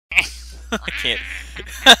I can't.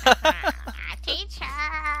 Teacher.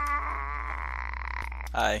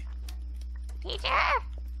 Hi. Teacher.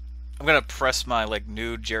 I'm gonna press my like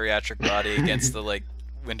nude geriatric body against the like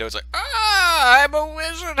window. It's like, ah, I'm a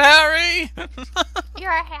wizard, Harry.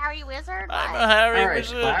 You're a Harry wizard. I'm a Harry Alright,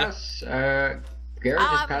 wizard. class. Garrett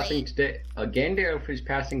is passing today. Gandalf is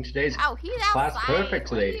passing today's class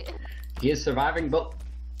perfectly. He is surviving both.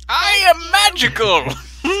 I am magical.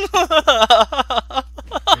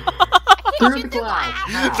 Through the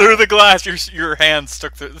glass. Through the glass. Your hand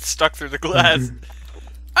stuck through the glass.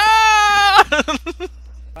 Ah!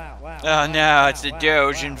 Wow, Oh no, it's the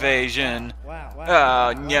Doge invasion.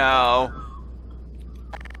 Oh no.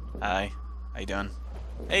 Hi. How you doing?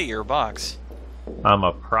 Hey, you're a box. I'm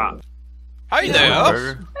a prop. Hi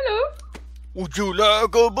there. Hello. Would you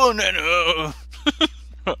like a banana?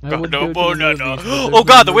 Got would no go to the banana. movies, but Oh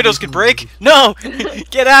god, the there's windows no can break. movies. No!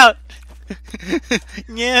 Get out!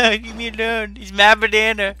 Yeah, leave me alone. He's my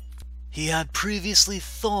banana. He had previously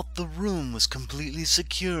thought the room was completely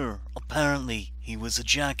secure. Apparently, he was a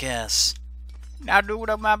jackass. Now do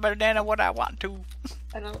with my banana what I want to.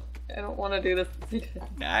 I don't want to do this.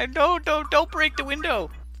 Don't break the window.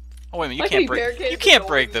 Oh wait a minute, you Like can't we break. barricaded You the can't door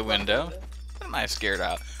break and the stuff like window. that. What am I scared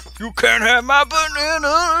of? You can't have my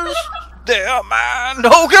bananas. They're mine. No,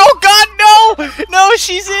 oh God, no! No,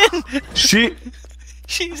 she's in.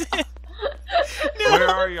 She's in. No. Where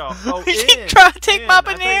are y'all? Oh, She in. tried to take in. my I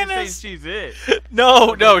thought you were saying bananas. she's it.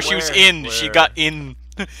 No, no, Where? she was in. She Where? got in.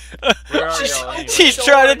 Where are y'all anyway? She's Don't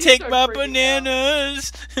trying worry, to take start my freaking out.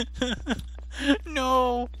 bananas.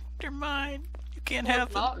 No, they're mine. You can't Well, have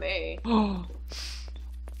it's them. not me.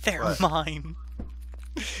 They're What? mine.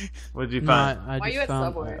 What'd you No, find? Why you at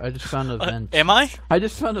Subway? I just found a vent. Am I? I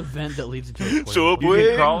just found a vent that leads into a toilet. Subway, You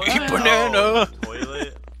can call it eat a banana.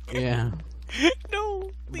 toilet. Yeah.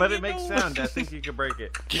 No. But leave it makes alone. sound. I think you could break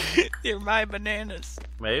it. They're my bananas.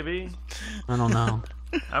 Maybe. I don't know.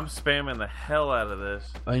 I'm spamming the hell out of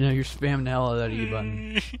this. I know you're spamming the hell out of that E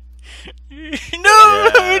button. No,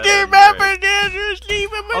 Yeah, they're that'd be my great. bananas.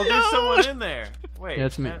 Leave them alone. Oh, there's someone in there. Wait. Yeah,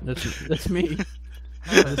 that's me. That's me.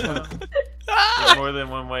 There's more than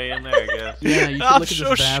one way in there, I guess. Yeah, you should I'm look at so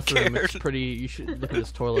this bathroom. It's scared. pretty. You should look at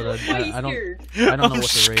this toilet. Why are you I don't. scared? I don't know I'm what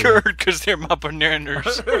the rating. scared because they're my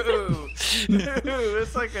bananas. Ooh,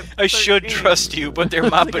 it's like a I should 13. trust you, but they're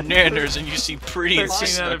my bananas, and you seem pretty 13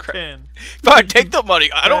 insistent. out on of crap. 10. Fine, take the money.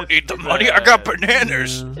 I don't That's need the money. I got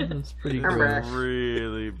bananas. Yeah, that's pretty I'm good. back.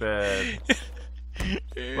 Really bad.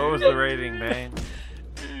 What was the rating, Bane?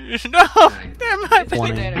 No, they're my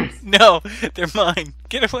 20. bananas. No, they're mine.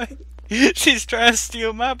 Get away. She's trying to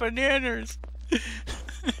steal my bananas.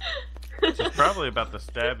 She's probably about to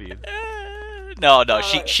stab you. No,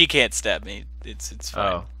 she can't stab me. It's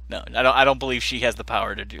fine. Oh. No, I don't believe she has the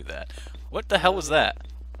power to do that. What the hell was that?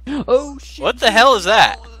 Oh shit! What the hell is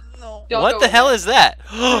that? Don't What go the in hell there. is that?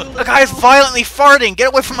 The guy's violently farting. Get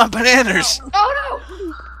away from my bananas. Oh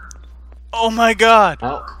no! Oh my god.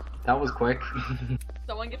 Oh, that was quick.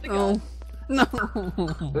 Someone get the gun. Oh no!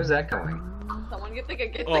 Who's that going? Someone get the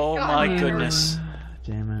gun. Get the Oh gun. my goodness.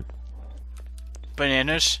 Damn it!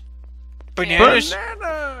 Bananas. Bananas.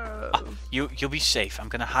 Banana! You'll be safe. I'm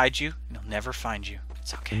gonna hide you. And they'll never find you.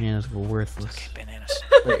 It's okay. Bananas were worthless. Bananas.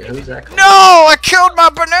 Wait, who's that going? No! I killed my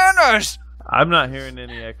bananas! I'm not hearing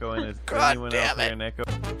any echo in it. God Anyone damn else it. hearing echo?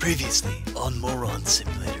 Previously on Moron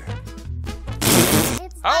Simulator.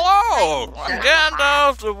 It's Hello! I'm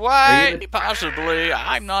Gandalf the Are White. you- Possibly.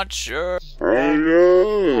 I'm not sure.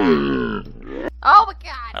 Oh my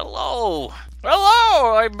god. Hello!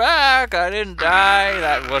 Hello! I'm back! I didn't die.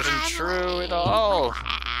 That wasn't true at all.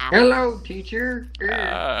 Hello, teacher.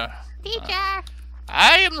 Teacher.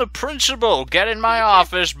 I am the principal. Get in my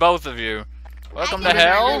office, both of you. Welcome to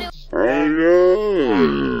hell. It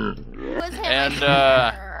was him. And,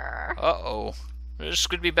 uh-oh. This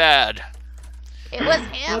could be bad. It was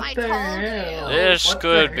him, What I the told hell? you. This What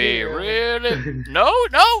could the be hell? really... No!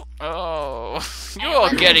 Oh, you're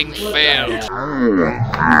getting failed.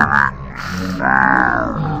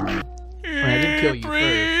 I didn't kill you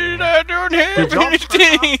first, I don't have Did y'all turn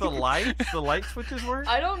anything. off the lights? The light switches work?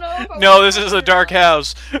 I don't know if I No, want this to is a or dark not.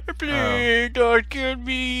 house. Please don't kill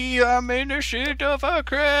me. I'm innocent of a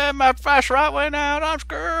crime. My flashlight went out. I'm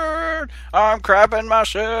scared. I'm crapping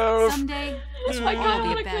myself. Someday, this I will all kind be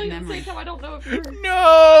of a want to kill bad you at the memory. same time. I don't know if you're.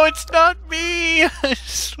 No, it's not me. I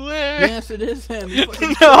swear. Yes, it is him. You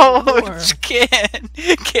fucking No, killed the door. it's Ken.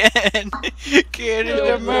 Ken is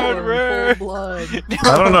the murderer. Full blood.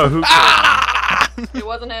 I don't know who. Ah! It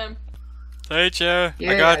wasn't him. Yeah, Teacher,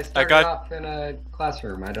 I started off in a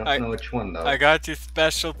classroom. I don't know which one though. I got your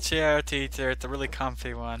special chair, teacher. It's a really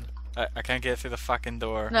comfy one. I can't get through the fucking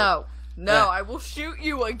door. No. No, I will shoot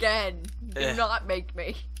you again. Do Eh. not make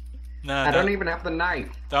me. No, I don't even have the knife.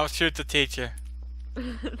 Don't shoot the teacher.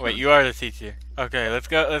 Wait, you are the teacher. Okay, let's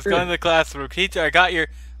go. Let's go into the classroom. Teacher, I got your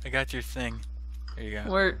thing. There you go.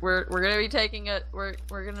 We're gonna be taking it. We're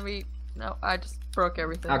gonna be. No, I just broke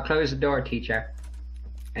everything. I'll close the door, teacher.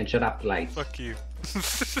 And shut up the lights. Fuck you. Turn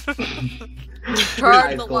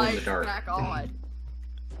eyes the glow in the lights dark. back on.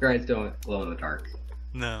 Your eyes don't glow in the dark.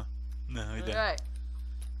 No, I don't. Okay,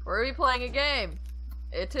 we're gonna be playing a game.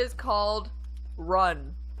 It is called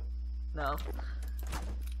Run. No.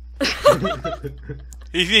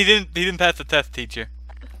 He didn't pass the test, teacher.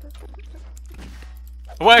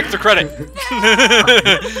 What extra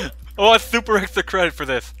credit? Oh, super extra credit for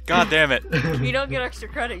this. God damn it. You don't get extra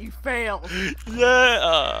credit. You failed.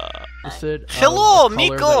 Yeah. Hello,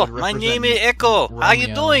 Miko. My name is Echo. How you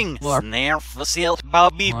doing?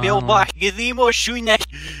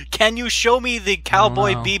 Can you show me the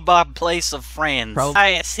Cowboy know. Bebop place of France? Prob-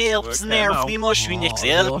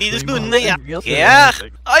 Yeah,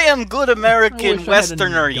 I am good American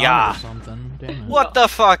Westerner, yeah. What? What the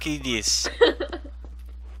fuck is this?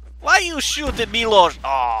 Why you shoot at me, Lord?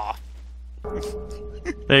 Aw.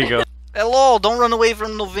 There you go. Hello, don't run away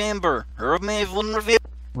from November. Where is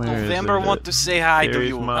November it? want to say hi to Here's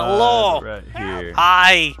you. mine, Hello. Right here.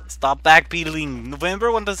 Hi. Stop backpedaling.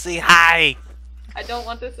 November want to say hi. I don't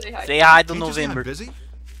want to say hi. Say hi to Can't you see I'm November. busy?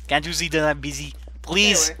 Can't you see that I'm busy?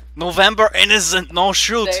 Please, Stay away. November innocent, no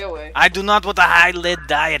shoot. Stay away. I do not want a high lead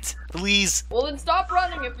diet. Please. Well, then stop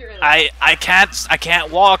running if you're in. I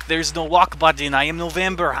can't walk. There's no walk button. I am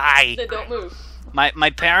November. Hi. Then don't move. My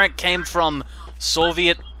parent came from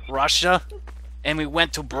Soviet Russia, and we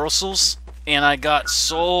went to Brussels, and I got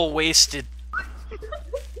so wasted. Your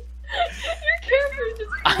character is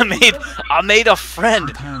just. I made a friend.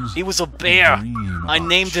 Sometimes He was a bear. dream I about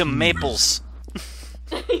named him cheese. Maples.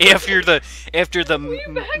 after the Will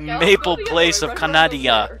you back out? maple Go the other place way, of run around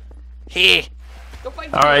Canada. over Hey, there. Go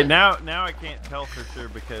find All right, someone. now I can't tell for sure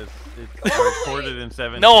because it's recorded in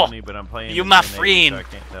 720, No, but I'm playing. you in my 1080, friend. So I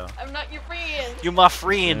can't tell. I'm not your friend. you my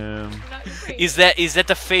friend. I'm not your friend. Is that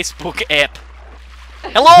the Facebook app?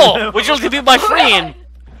 Hello, would you like to be my friend?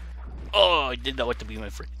 Oh, I didn't know what to be my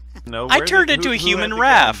friend. No, I where turned did- into who a had human the gun?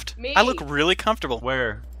 raft. Me. I look really comfortable.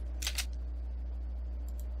 Where?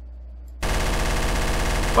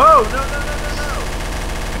 Whoa! No!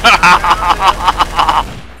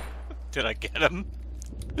 Did I get him?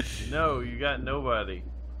 No, you got nobody.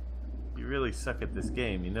 You really suck at this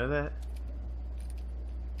game. You know that?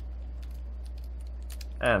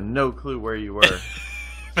 I have no clue where you were.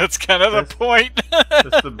 That's kind of the That's- point.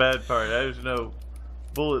 That's the bad part. I just know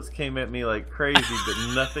bullets came at me like crazy,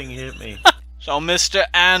 but nothing hit me. So, Mr.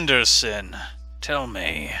 Anderson, tell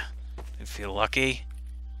me, you feel lucky?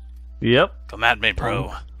 Yep. Come at me,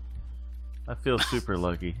 bro. I feel super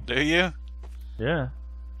lucky. Do you? Yeah.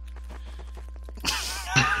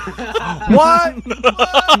 What?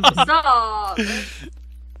 Stop.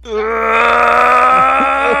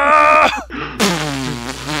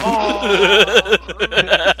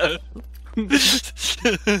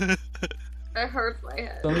 It hurts my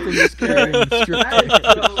head. Sounds like you're scaring That's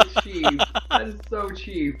so cheap. That's so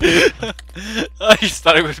cheap. I just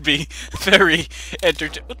thought it would be very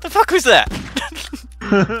entertaining. What the fuck was that?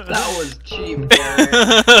 That was cheap,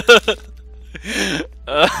 Garrett.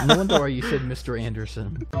 No wonder why you said Mr.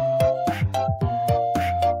 Anderson.